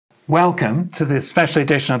Welcome to this special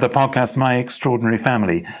edition of the podcast, My Extraordinary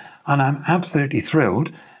Family. And I'm absolutely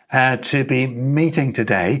thrilled to be meeting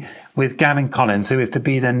today with Gavin Collins, who is to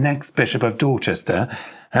be the next Bishop of Dorchester.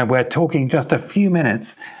 We're talking just a few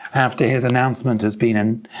minutes after his announcement has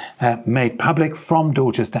been made public from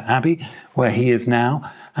Dorchester Abbey, where he is now.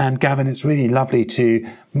 And Gavin, it's really lovely to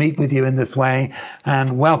meet with you in this way,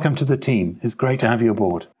 and welcome to the team. It's great to have you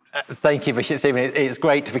aboard. Thank you, Bishop Stephen. It's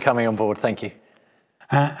great to be coming on board. Thank you.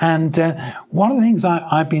 One of the things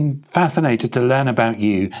I've been fascinated to learn about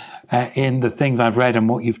you in the things I've read and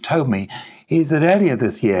what you've told me is that earlier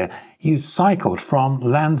this year you cycled from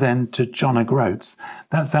Land's End to John O'Groats.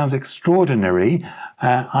 That sounds extraordinary.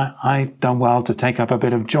 I've done well to take up a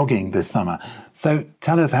bit of jogging this summer. So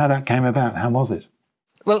tell us how that came about. How was it?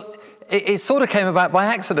 Well, it sort of came about by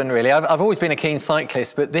accident, really. I've always been a keen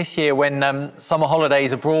cyclist, but this year when summer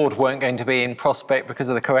holidays abroad weren't going to be in prospect because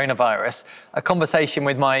of the coronavirus, a conversation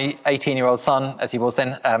with my 18-year-old son, as he was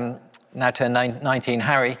then, now turned 19,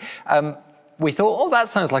 Harry, we thought, oh, that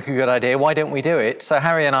sounds like a good idea. Why don't we do it? So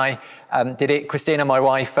Harry and I did it. Christina, my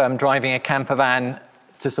wife, driving a camper van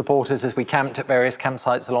to support us as we camped at various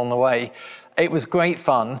campsites along the way. It was great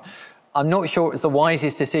fun. I'm not sure it was the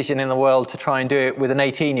wisest decision in the world to try and do it with an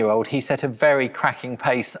 18-year-old. He set a very cracking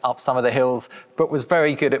pace up some of the hills, but was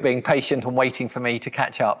very good at being patient and waiting for me to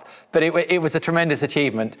catch up. But it was a tremendous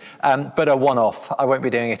achievement, but a one-off. I won't be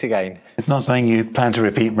doing it again. It's not something you plan to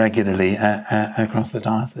repeat regularly across the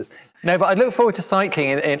diocese? No, but I look forward to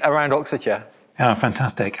cycling around Oxfordshire. Oh,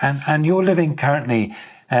 fantastic. And you're living currently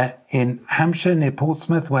in Hampshire, near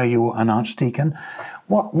Portsmouth, where you're an archdeacon.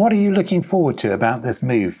 What are you looking forward to about this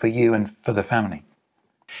move for you and for the family?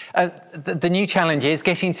 The new challenge is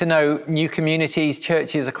getting to know new communities,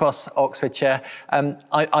 churches across Oxfordshire.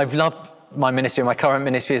 I've loved my ministry, my current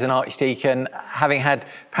ministry as an archdeacon, having had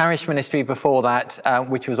parish ministry before that,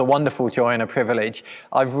 which was a wonderful joy and a privilege.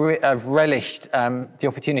 I've relished the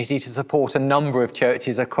opportunity to support a number of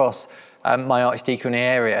churches across my archdeaconry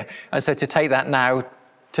area. And so to take that now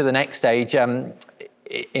to the next stage,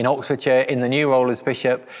 in Oxfordshire, in the new role as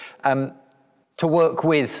bishop, to work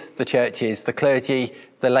with the churches, the clergy,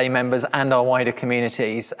 the lay members and our wider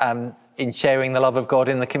communities in sharing the love of God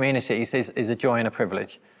in the communities is a joy and a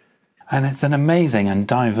privilege. And it's an amazing and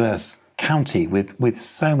diverse county with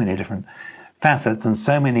so many different facets and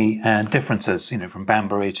so many differences, you know, from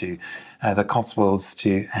Banbury to the Cotswolds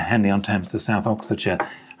to Henley-on-Thames to South Oxfordshire,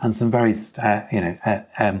 and some very,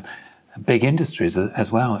 big industries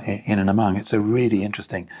as well in and among. It's a really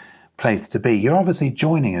interesting place to be. You're obviously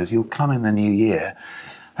joining us. You'll come in the new year,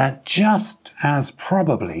 just as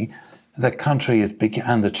probably the country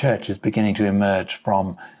and the church is beginning to emerge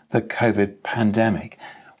from the COVID pandemic.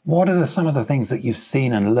 What are some of the things that you've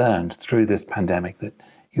seen and learned through this pandemic that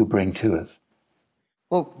you bring to us?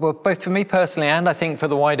 Well, both for me personally and I think for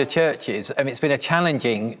the wider churches, it's been a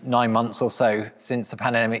challenging 9 months or so since the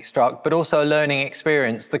pandemic struck, but also a learning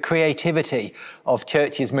experience. The creativity of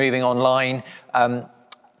churches moving online,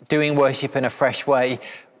 doing worship in a fresh way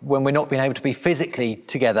when we're not being able to be physically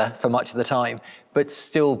together for much of the time, but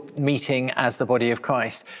still meeting as the body of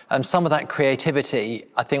Christ. Some of that creativity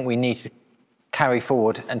I think we need to carry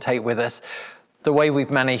forward and take with us. The way we've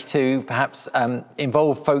managed to perhaps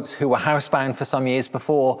involve folks who were housebound for some years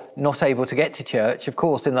before, not able to get to church, of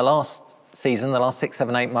course, in the last season, the last 6,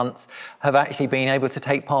 7, 8 months, have actually been able to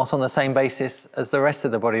take part on the same basis as the rest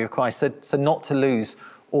of the body of Christ. So not to lose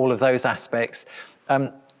all of those aspects.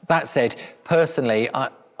 That said, personally,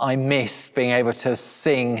 I miss being able to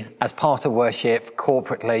sing as part of worship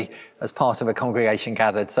corporately, as part of a congregation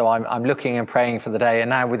gathered. So I'm looking and praying for the day. And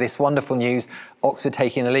now with this wonderful news, Oxford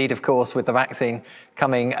taking the lead, of course, with the vaccine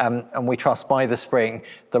coming, and we trust by the spring,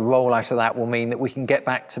 the rollout of that will mean that we can get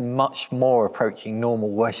back to much more approaching normal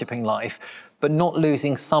worshipping life, but not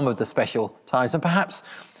losing some of the special times and perhaps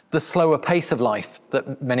the slower pace of life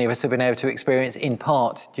that many of us have been able to experience in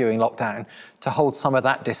part during lockdown. To hold some of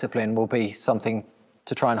that discipline will be something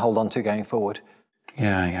to try and hold on to going forward.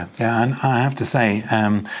 Yeah. And I have to say,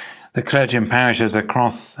 the clergy and parishes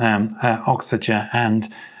across Oxfordshire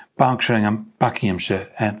and Berkshire and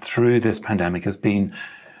Buckinghamshire through this pandemic has been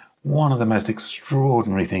one of the most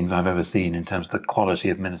extraordinary things I've ever seen in terms of the quality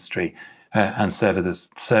of ministry and service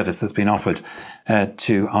that's been offered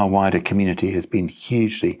to our wider community has been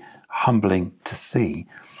hugely humbling to see.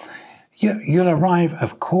 You'll arrive,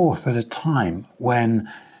 of course, at a time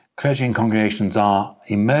when clergy and congregations are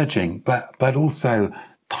emerging, but also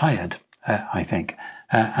tired, I think,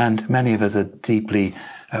 and many of us are deeply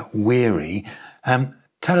weary.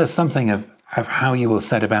 Tell us something of how you will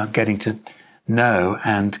set about getting to know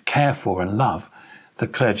and care for and love the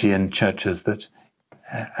clergy and churches that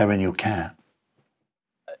are in your care?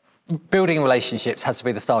 Building relationships has to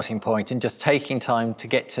be the starting point, and just taking time to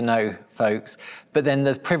get to know folks. But then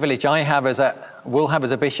the privilege I have will have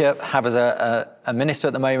as a bishop, have as a minister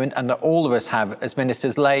at the moment, and that all of us have as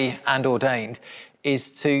ministers, lay and ordained,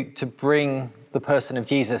 is to bring the person of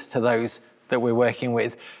Jesus to those that we're working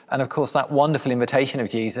with. And of course, that wonderful invitation of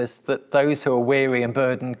Jesus, that those who are weary and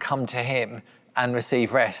burdened come to him and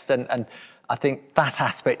receive rest. And I think that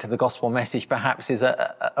aspect of the gospel message perhaps is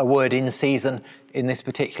a word in season in this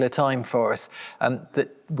particular time for us, that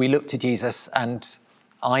we look to Jesus, and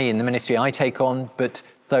in the ministry I take on, but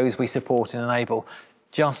those we support and enable,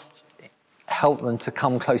 just help them to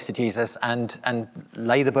come close to Jesus and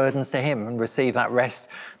lay the burdens to him and receive that rest,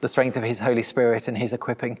 the strength of his Holy Spirit and his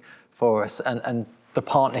equipping for us, and the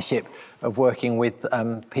partnership of working with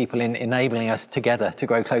people in enabling us together to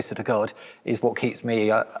grow closer to God is what keeps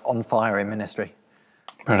me on fire in ministry.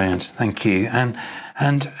 Brilliant, thank you. And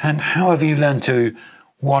how have you learned to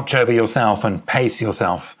watch over yourself and pace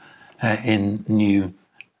yourself in new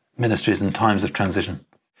ministries and times of transition?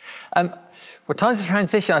 Well, times of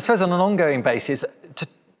transition, I suppose on an ongoing basis,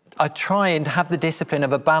 I try and have the discipline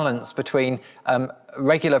of a balance between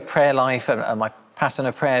regular prayer life and my pattern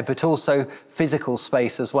of prayer, but also physical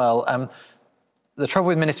space as well. The trouble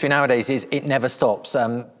with ministry nowadays is it never stops.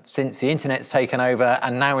 Since the internet's taken over,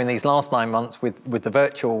 and now in these last 9 months with the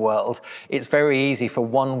virtual world, it's very easy for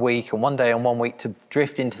 1 week and 1 day and 1 week to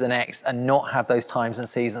drift into the next and not have those times and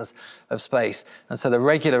seasons of space. And so the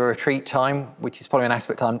regular retreat time, which is probably an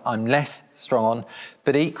aspect I'm less strong on,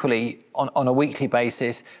 but equally on a weekly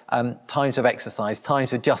basis, times of exercise,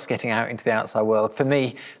 times of just getting out into the outside world. For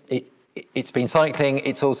me, it's been cycling,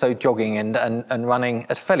 it's also jogging and running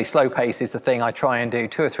at a fairly slow pace is the thing I try and do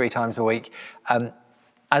 2 or 3 times a week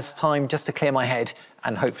as time just to clear my head,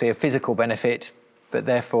 and hopefully a physical benefit, but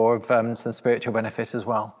therefore of some spiritual benefit as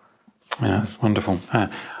well. Yeah, that's wonderful.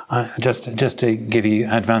 Just to give you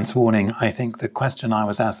advance warning, I think the question I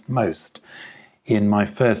was asked most in my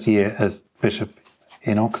first year as bishop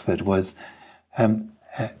in Oxford was,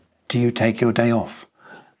 do you take your day off?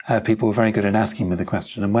 People were very good at asking me the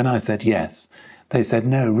question. And when I said yes, they said,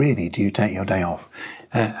 no, really, do you take your day off?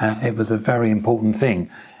 It was a very important thing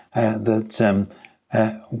that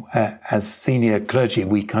as senior clergy,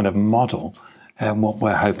 we kind of model what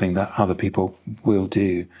we're hoping that other people will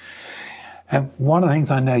do. One of the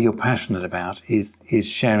things I know you're passionate about is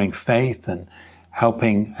sharing faith and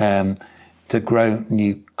helping to grow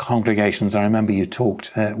new congregations. I remember you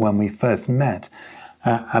talked when we first met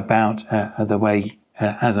about the way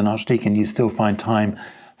as an archdeacon, you still find time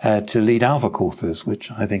to lead Alpha courses, which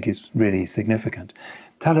I think is really significant.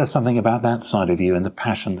 Tell us something about that side of you and the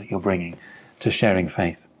passion that you're bringing to sharing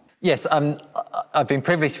faith. Yes, I've been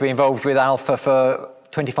privileged to be involved with Alpha for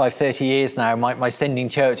 25, 30 years now. My sending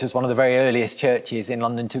church was one of the very earliest churches in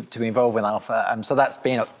London to be involved with Alpha. So that's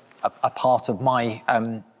been a part of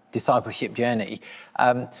my discipleship journey.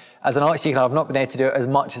 As an archdeacon, I've not been able to do it as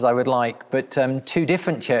much as I would like, but 2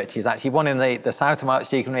 different churches, actually, one in the south of my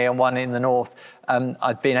archdeaconry and one in the north,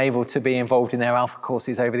 I've been able to be involved in their Alpha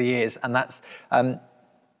courses over the years, and that's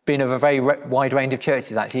been of a very wide range of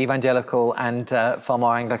churches, actually, evangelical and far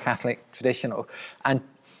more Anglo-Catholic traditional. And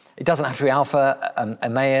it doesn't have to be Alpha,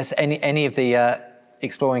 Emmaus, any of the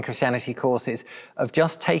Exploring Christianity courses, of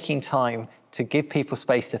just taking time to give people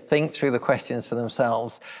space to think through the questions for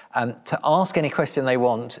themselves, to ask any question they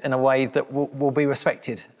want in a way that will be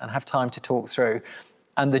respected and have time to talk through.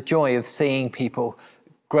 And the joy of seeing people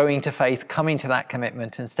growing to faith, coming to that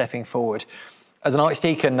commitment and stepping forward. As an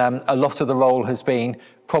archdeacon, a lot of the role has been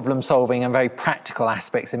problem solving and very practical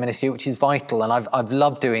aspects of ministry, which is vital, and I've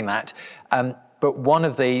loved doing that. But one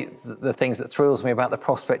of the things that thrills me about the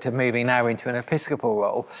prospect of moving now into an episcopal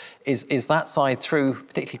role is that side through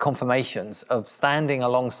particularly confirmations, of standing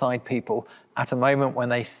alongside people at a moment when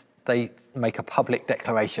they make a public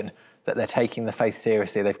declaration that they're taking the faith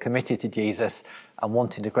seriously, they've committed to Jesus and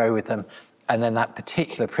wanting to grow with them. And then that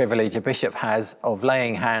particular privilege a bishop has of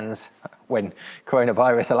laying hands when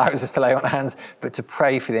coronavirus allows us to lay on hands, but to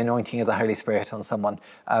pray for the anointing of the Holy Spirit on someone.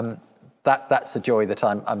 That's a joy that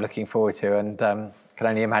I'm looking forward to, and can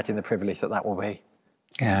only imagine the privilege that will be.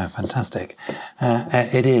 Yeah, fantastic.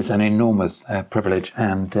 It is an enormous privilege,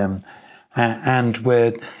 and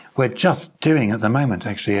we're just doing at the moment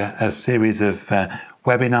actually a series of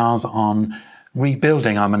webinars on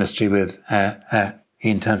rebuilding our ministry with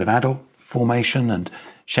in terms of adult formation and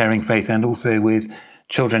sharing faith, and also with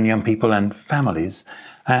children, young people, and families.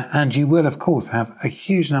 And you will, of course, have a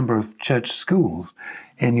huge number of church schools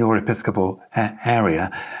in your episcopal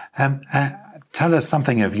area. Tell us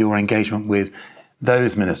something of your engagement with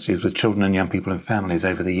those ministries with children and young people and families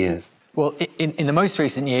over the years? Well, in the most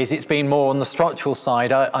recent years, it's been more on the structural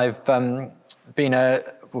side. I've been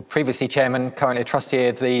previously chairman, currently a trustee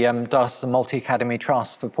of the Diocesan Multi-Academy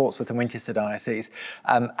Trust for Portsmouth and Winchester Diocese.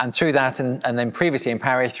 And through that, and then previously in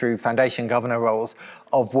parish through foundation governor roles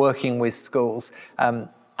of working with schools. And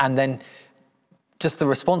then just the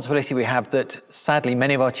responsibility we have that sadly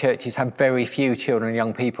many of our churches have very few children and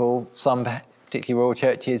young people, some particularly rural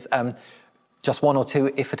churches, just one or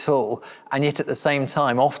two, if at all. And yet at the same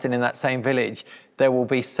time, often in that same village, there will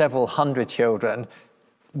be several hundred children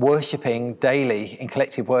worshipping daily in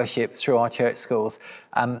collective worship through our church schools.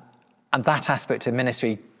 And that aspect of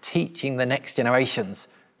ministry, teaching the next generations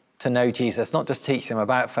to know Jesus, not just teach them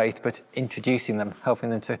about faith, but introducing them,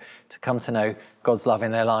 helping them to come to know God's love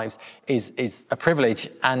in their lives is a privilege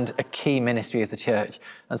and a key ministry of the church.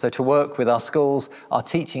 And so to work with our schools, our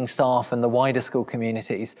teaching staff and the wider school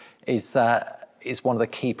communities is one of the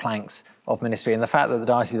key planks of ministry. And the fact that the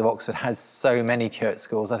Diocese of Oxford has so many church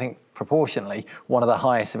schools, I think proportionally one of the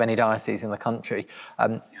highest of any diocese in the country,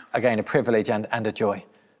 again, a privilege and a joy.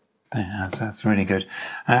 That's really good.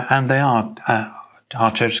 And they are,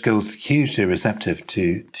 our church schools, hugely receptive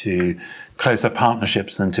to closer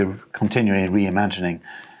partnerships and to continually reimagining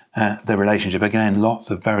the relationship. Again, lots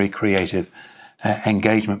of very creative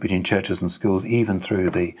engagement between churches and schools, even through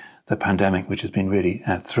the pandemic, which has been really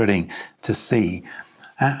thrilling to see.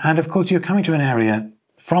 And of course, you're coming to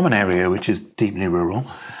from an area which is deeply rural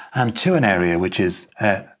and to an area which is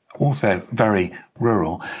also very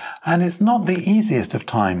rural. And it's not the easiest of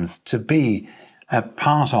times to be a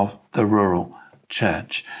part of the rural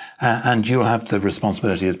church. And you'll have the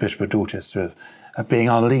responsibility as Bishop of Dorchester of being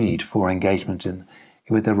our lead for engagement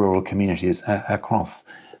with the rural communities across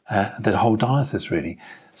the whole diocese, really.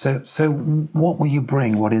 So what will you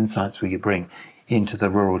bring, what insights will you bring into the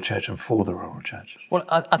rural church and for the rural church? Well,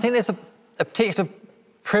 I think there's a particular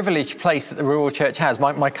privileged place that the rural church has.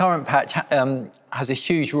 My current patch has a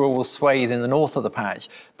huge rural swathe in the north of the patch,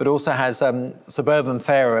 but also has suburban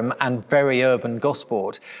Fareham and very urban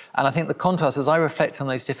Gosport. And I think the contrast, as I reflect on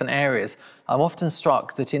those different areas, I'm often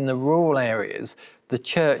struck that in the rural areas, the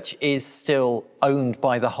church is still owned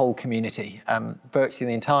by the whole community. Virtually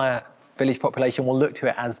the entire village population will look to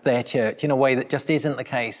it as their church in a way that just isn't the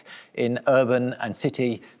case in urban and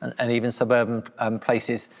city and even suburban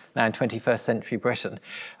places now in 21st century Britain.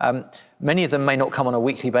 Many of them may not come on a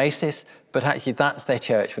weekly basis, but actually that's their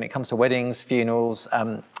church when it comes to weddings, funerals,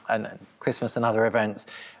 and Christmas and other events.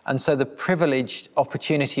 And so the privileged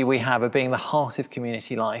opportunity we have of being the heart of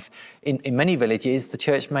community life, in many villages, the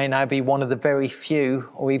church may now be one of the very few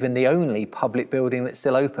or even the only public building that's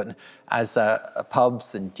still open, as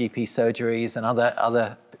pubs and GP surgeries and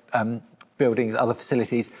other buildings, other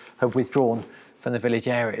facilities have withdrawn from the village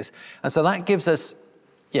areas. And so that gives us,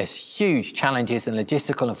 yes, huge challenges and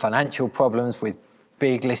logistical and financial problems with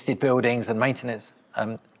big listed buildings and maintenance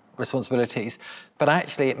responsibilities. But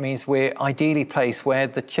actually it means we're ideally placed where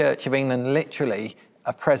the Church of England literally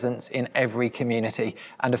a presence in every community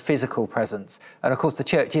and a physical presence. And of course the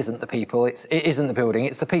church isn't the people, it isn't the building,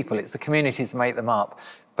 it's the people, it's the communities that make them up.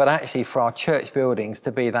 But actually for our church buildings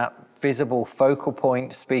to be that visible focal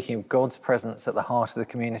point, speaking of God's presence at the heart of the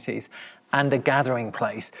communities and a gathering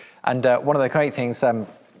place. And one of the great things,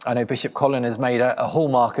 I know Bishop Collins has made a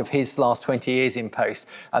hallmark of his last 20 years in post,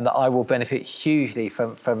 and that I will benefit hugely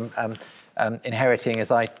from inheriting as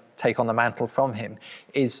I take on the mantle from him,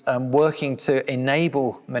 is working to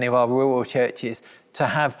enable many of our rural churches to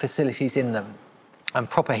have facilities in them, and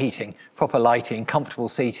proper heating, proper lighting, comfortable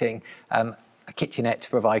seating, a kitchenette to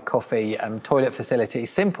provide coffee, toilet facilities,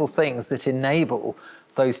 simple things that enable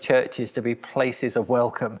those churches to be places of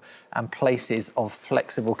welcome and places of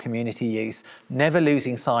flexible community use, never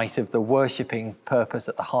losing sight of the worshipping purpose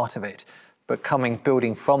at the heart of it, but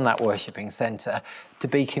building from that worshipping centre to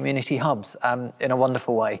be community hubs in a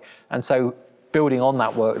wonderful way. And so building on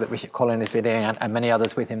that work that Bishop Collins has been doing and many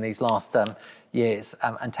others with him these last years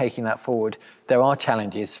and taking that forward, there are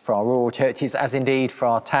challenges for our rural churches, as indeed for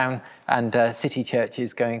our town and city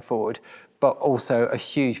churches going forward, but also a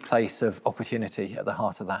huge place of opportunity at the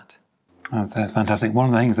heart of that. That's fantastic. One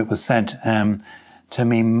of the things that was said to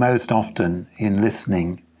me most often in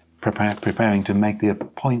listening, preparing to make the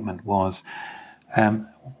appointment was,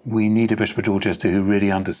 we need a Bishop of Dorchester who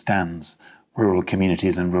really understands rural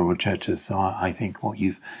communities and rural churches. So I think what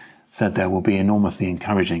you've said there will be enormously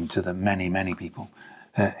encouraging to the many, many people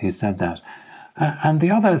who said that. And the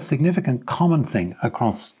other significant common thing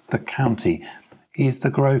across the county is the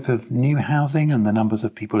growth of new housing and the numbers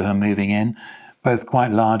of people who are moving in, both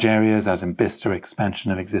quite large areas, as in Bicester,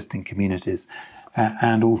 expansion of existing communities,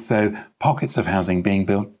 and also pockets of housing being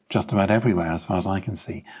built just about everywhere, as far as I can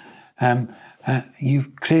see.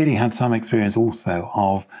 You've clearly had some experience also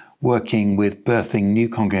of working with birthing new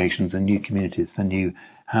congregations and new communities for new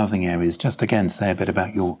housing areas. Just again, say a bit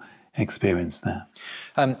about your experience there.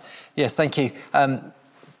 Yes, thank you.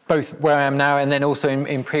 Both where I am now and then also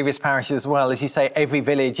in previous parishes as well. As you say, every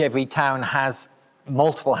village, every town has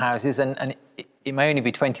multiple houses, and it may only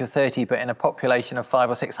be 20 or 30, but in a population of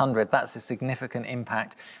 500 or 600, that's a significant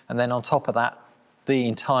impact. And then on top of that, the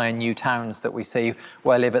entire new towns that we see.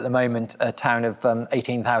 Where I live at the moment, a town of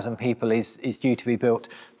 18,000 people is due to be built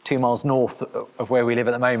 2 miles north of where we live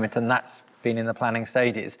at the moment, and that's been in the planning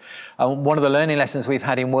stages. One of the learning lessons we've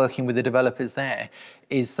had in working with the developers there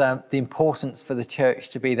is the importance for the church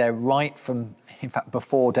to be there right from, in fact,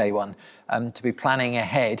 before day one, to be planning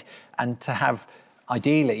ahead and to have,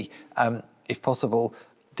 ideally, if possible,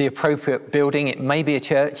 the appropriate building. It may be a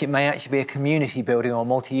church, it may actually be a community building or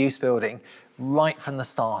multi-use building, right from the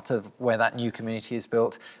start of where that new community is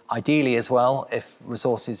built. Ideally as well, if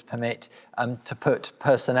resources permit, to put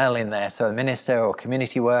personnel in there, so a minister or a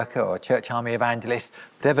community worker or a church army evangelist,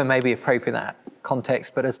 whatever may be appropriate in that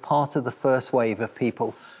context, but as part of the first wave of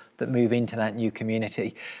people that move into that new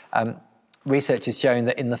community. Research has shown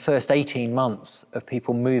that in the first 18 months of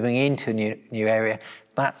people moving into a new area,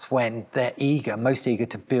 that's when they're most eager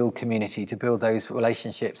to build community, to build those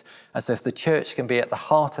relationships. And so if the church can be at the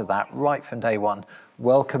heart of that right from day one,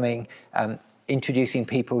 welcoming, introducing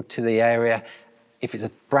people to the area, if it's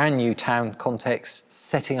a brand new town context,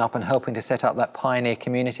 setting up and helping to set up that pioneer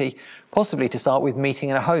community, possibly to start with meeting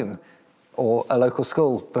in a home or a local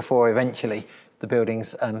school before eventually the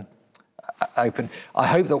buildings open. I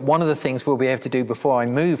hope that one of the things we'll be able to do before I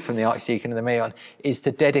move from the Archdeacon of the Meon is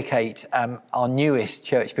to dedicate our newest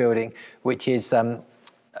church building, which is the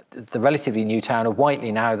relatively new town of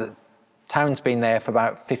Whiteley now. The town's been there for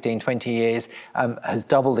about 15, 20 years, has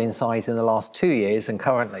doubled in size in the last 2 years and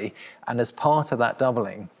currently, and as part of that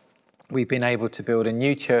doubling, we've been able to build a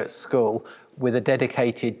new church school with a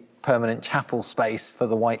dedicated permanent chapel space for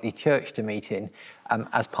the Whiteley Church to meet in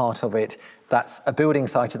as part of it. That's a building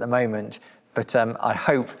site at the moment, but I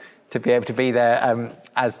hope to be able to be there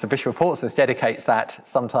as the Bishop of Portsmouth dedicates that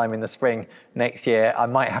sometime in the spring next year. I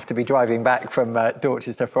might have to be driving back from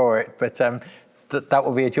Dorchester for it, but that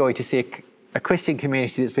will be a joy to see a Christian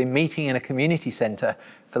community that's been meeting in a community centre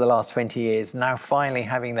for the last 20 years, now finally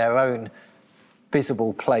having their own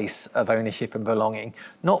visible place of ownership and belonging,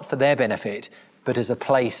 not for their benefit, but as a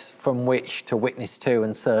place from which to witness to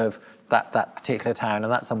and serve that particular town.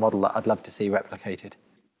 And that's a model that I'd love to see replicated.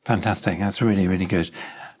 Fantastic. That's really, really good.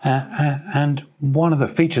 And one of the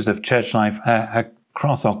features of church life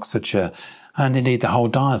across Oxfordshire, and indeed the whole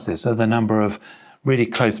diocese, are the number of really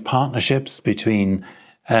close partnerships between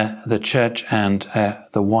the church and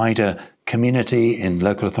the wider community in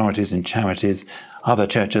local authorities, in charities, other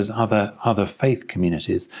churches, other faith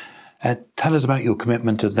communities. Tell us about your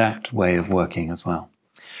commitment to that way of working as well.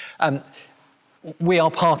 We are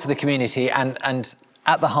part of the community and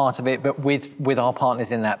at the heart of it, but with our partners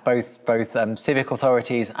in that, both civic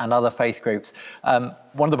authorities and other faith groups. One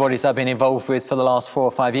of the bodies I've been involved with for the last 4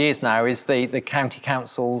 or 5 years now is the County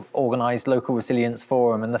Council organised Local Resilience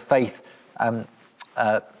Forum and the faith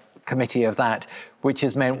committee of that, which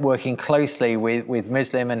has meant working closely with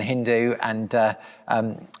Muslim and Hindu and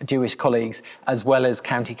Jewish colleagues, as well as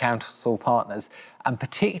county council partners. And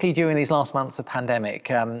particularly during these last months of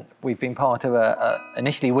pandemic, we've been part of a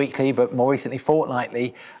initially weekly, but more recently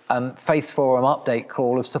fortnightly, Faith Forum update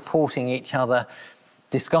call of supporting each other,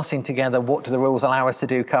 discussing together what do the rules allow us to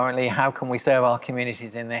do currently, how can we serve our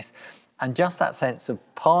communities in this, and just that sense of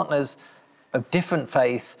partners of different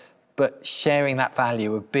faiths, but sharing that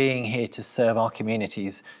value of being here to serve our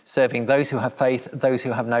communities, serving those who have faith, those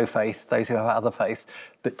who have no faith, those who have other faiths,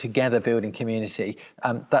 but together building community.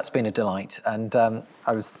 That's been a delight. And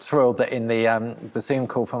I was thrilled that in the Zoom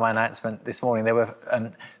call for my announcement this morning, there were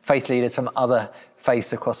faith leaders from other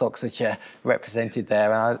faiths across Oxfordshire represented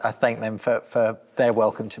there. And I thank them for their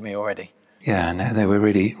welcome to me already. Yeah, no, they were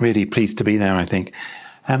really, really pleased to be there, I think.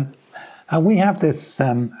 We have this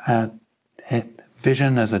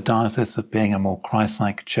vision as a diocese of being a more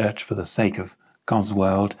Christ-like church for the sake of God's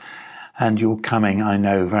world, and you're coming, I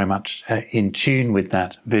know, very much in tune with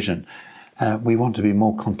that vision. We want to be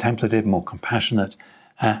more contemplative, more compassionate,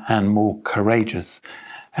 and more courageous.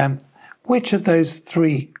 Which of those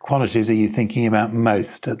 3 qualities are you thinking about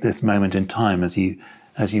most at this moment in time as you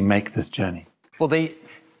make this journey? Well,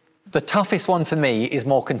 The toughest one for me is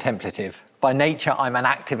more contemplative. By nature, I'm an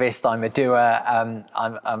activist, I'm a doer,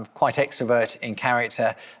 I'm quite extrovert in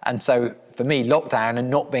character. And so for me, lockdown and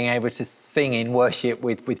not being able to sing in worship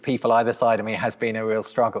with people either side of me has been a real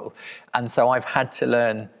struggle. And so I've had to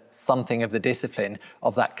learn something of the discipline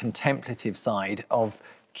of that contemplative side of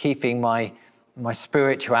keeping my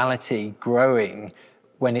spirituality growing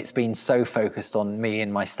when it's been so focused on me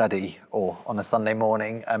in my study, or on a Sunday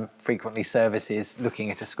morning, frequently services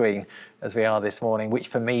looking at a screen as we are this morning, which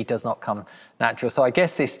for me does not come natural. So I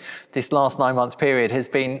guess this last 9 months period has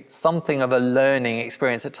been something of a learning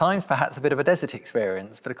experience, at times perhaps a bit of a desert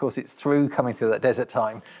experience, but of course it's coming through that desert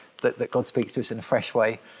time that God speaks to us in a fresh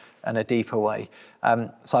way and a deeper way.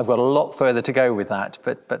 So I've got a lot further to go with that,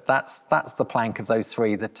 but that's the plank of those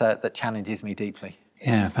three that challenges me deeply.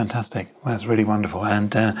 Yeah, fantastic. Well, that's really wonderful. And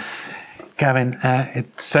Gavin,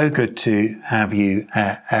 it's so good to have you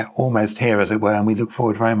almost here, as it were, and we look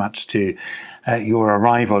forward very much to your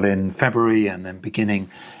arrival in February and then beginning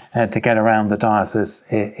to get around the diocese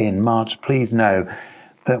in March. Please know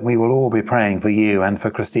that we will all be praying for you and for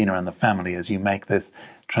Christina and the family as you make this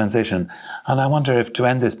transition. And I wonder if, to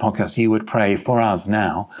end this podcast, you would pray for us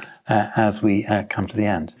now as we come to the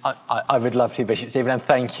end. I would love to, Bishop Stephen, and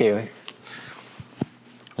thank you.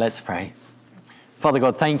 Let's pray. Father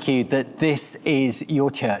God, thank you that this is your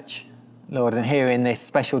church, Lord, and here in this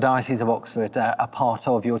special Diocese of Oxford, a part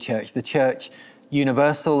of your church, the church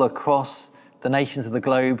universal across the nations of the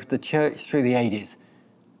globe, the church through the ages.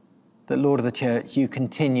 That, Lord of the church, you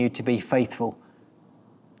continue to be faithful,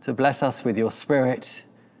 to bless us with your Spirit,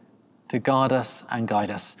 to guard us and guide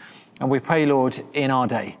us. And we pray, Lord, in our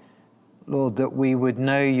day, Lord, that we would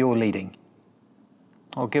know your leading.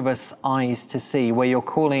 Or give us eyes to see where you're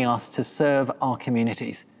calling us to serve our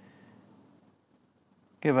communities.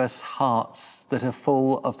 Give us hearts that are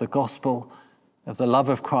full of the gospel, of the love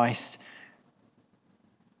of Christ,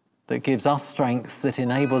 that gives us strength, that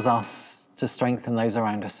enables us to strengthen those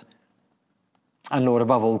around us. And Lord,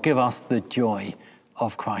 above all, give us the joy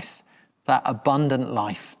of Christ, that abundant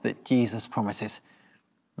life that Jesus promises.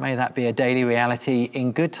 May that be a daily reality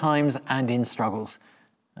in good times and in struggles.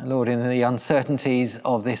 And Lord, in the uncertainties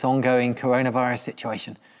of this ongoing coronavirus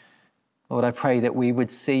situation, Lord, I pray that we would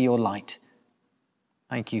see your light.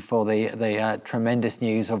 Thank you for the tremendous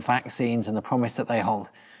news of vaccines and the promise that they hold.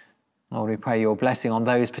 Lord, we pray your blessing on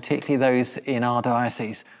those, particularly those in our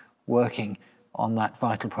diocese, working on that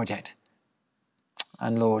vital project.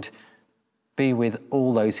 And Lord, be with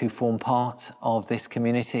all those who form part of this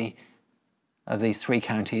community of these three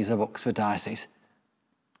counties of Oxford Diocese.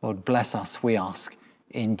 Lord, bless us, we ask.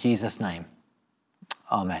 In Jesus' name,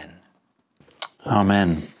 amen.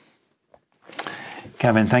 Amen.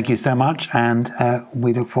 Gavin, thank you so much, and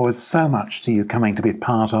we look forward so much to you coming to be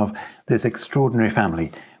part of this extraordinary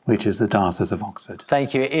family, which is the Diocese of Oxford.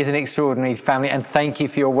 Thank you. It is an extraordinary family, and thank you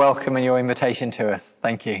for your welcome and your invitation to us.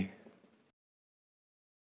 Thank you.